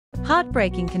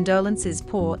Heartbreaking condolences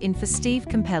pour in for Steve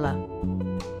Komphela.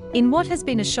 In what has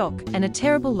been a shock and a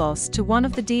terrible loss to one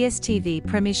of the DStv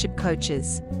Premiership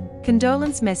coaches,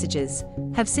 condolence messages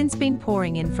have since been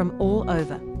pouring in from all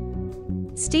over.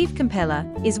 Steve Komphela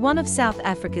is one of South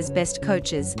Africa's best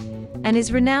coaches and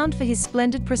is renowned for his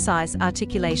splendid precise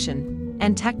articulation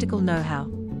and tactical know-how.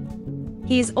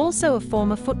 He is also a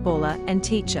former footballer and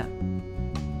teacher.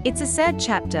 It's a sad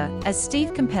chapter, as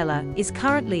Steve Komphela is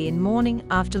currently in mourning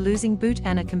after losing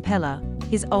Boetana Komphela,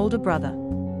 his older brother.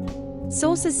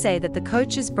 Sources say that the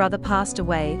coach's brother passed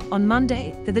away on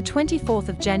Monday, the 24th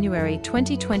of January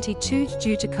 2022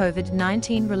 due to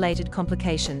COVID-19 related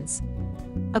complications,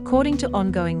 according to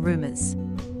ongoing rumors.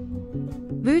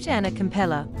 Boetana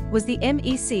Komphela was the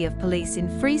MEC of police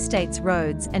in Free State's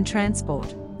roads and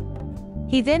transport.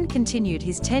 He then continued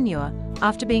his tenure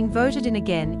after being voted in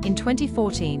again in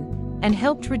 2014 and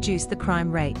helped reduce the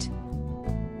crime rate.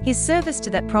 His service to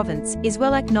that province is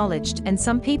well acknowledged, and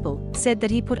some people said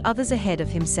that he put others ahead of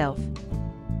himself.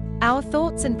 Our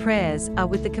thoughts and prayers are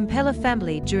with the Komphela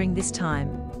family during this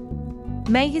time.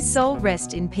 May his soul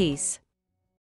rest in peace.